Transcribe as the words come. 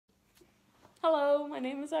Hello, my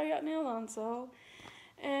name is Ariadne Alonso,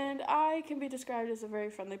 and I can be described as a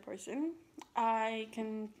very friendly person. I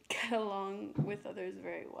can get along with others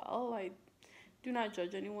very well. I do not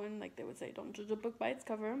judge anyone, like they would say, don't judge a book by its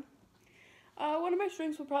cover. One of my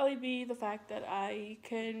strengths would probably be the fact that I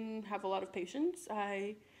can have a lot of patience.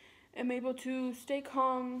 I am able to stay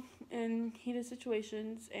calm in heated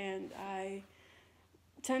situations, and I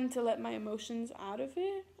tend to let my emotions out of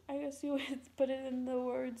it. I guess you would put it in the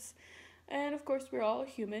words. And of course, we're all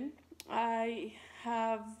human. I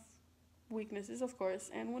have weaknesses, of course,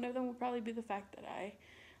 and one of them would probably be the fact that I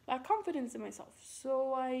lack confidence in myself.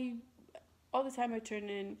 So all the time I turn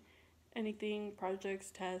in anything, projects,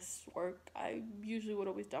 tests, work, I usually would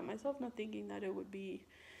always doubt myself, not thinking that it would be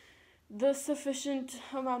the sufficient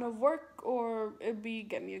amount of work or it'd be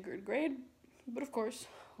get me a good grade. But of course,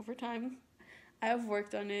 over time, I have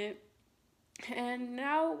worked on it, and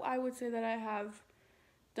now I would say that I have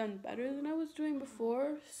done better than I was doing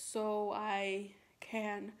before. So I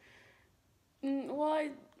can, well,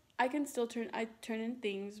 I can still turn in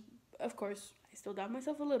things. Of course, I still doubt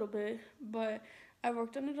myself a little bit, but I've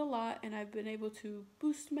worked on it a lot, and I've been able to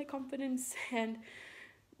boost my confidence and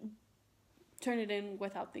turn it in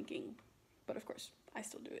without thinking. But of course, I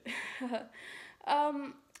still do it.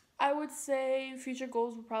 um, I would say future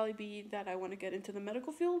goals would probably be that I want to get into the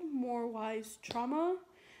medical field, more wise trauma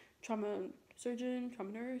surgeon,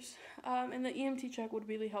 trauma nurse, and the EMT check would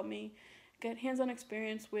really help me get hands-on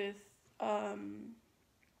experience with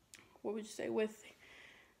what would you say, with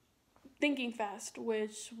thinking fast,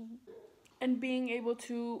 which and being able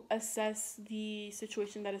to assess the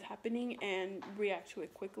situation that is happening and react to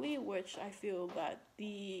it quickly, which I feel that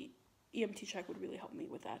the EMT check would really help me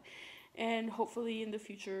with that. And hopefully in the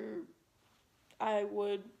future, I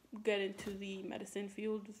would get into the medicine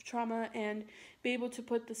field of trauma and be able to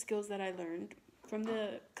put the skills that I learned from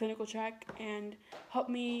the clinical track and help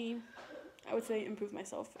me, I would say, improve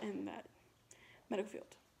myself in that medical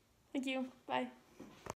field. Thank you. Bye.